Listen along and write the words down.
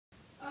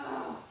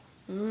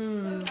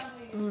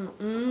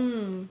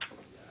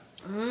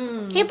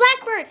Hey,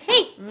 Blackbird.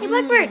 Hey,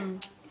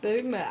 Blackbird.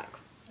 Big Mac.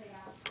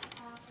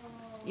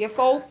 You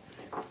full?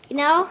 You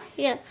know,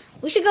 yeah.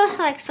 We should go to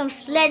like some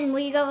sledding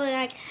where you go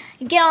like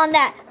you get on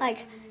that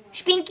like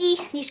spinky.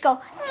 You just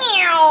go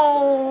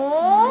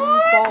meow.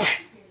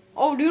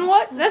 Oh, do you know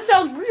what? That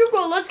sounds real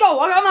good. Let's go.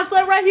 I got my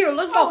sled right here.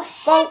 Let's go.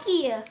 Heck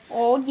yeah.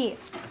 Oh yeah.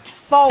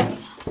 Folk.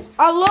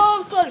 I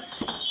love sledding.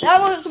 That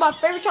was my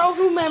favorite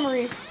childhood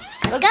memory.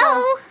 Let's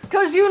go.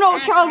 Because you know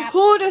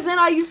childhood is in.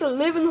 I used to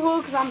live in the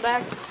hood because I'm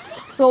back.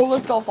 So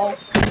let's go, folk.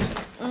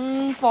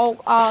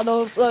 Folk, I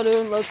love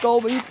sledding. Let's go,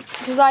 beep.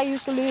 Because I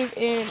used to live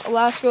in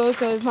Alaska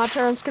because my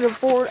parents could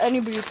afford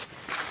any beep.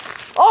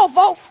 Oh,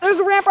 folk, there's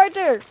a ramp right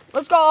there.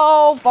 Let's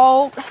go,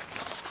 folk.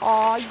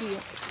 Oh, yeah.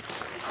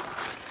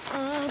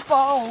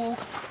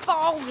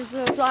 Folk, this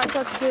looks like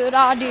such a good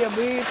idea,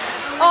 beep.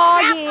 Oh,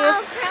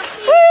 yeah.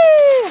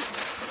 Woo!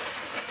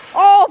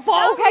 Oh,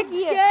 folk, heck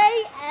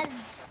yeah.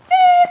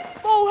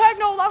 Oh, heck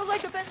no, that was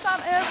like the best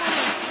time ever.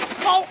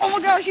 Oh my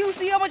gosh, you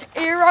see how much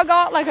air I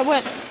got? Like I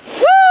went,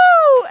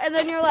 woo! And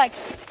then you're like,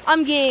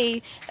 I'm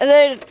gay. And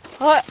then,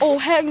 oh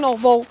heck no,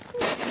 Vol.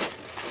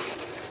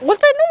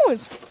 What's that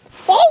noise?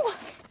 Vol?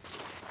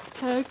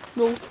 Heck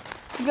no.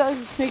 You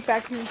guys sneak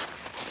back here.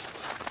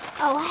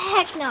 Oh,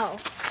 heck no.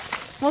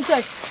 One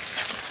sec.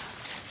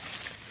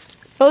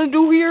 Nothing to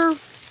do here.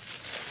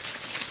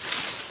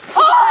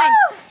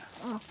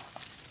 Oh!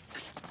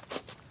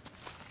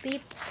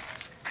 Beep.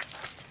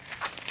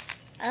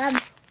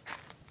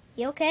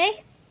 You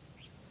okay?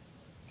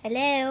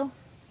 Hello?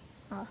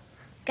 Oh,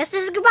 guess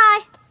this is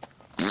goodbye.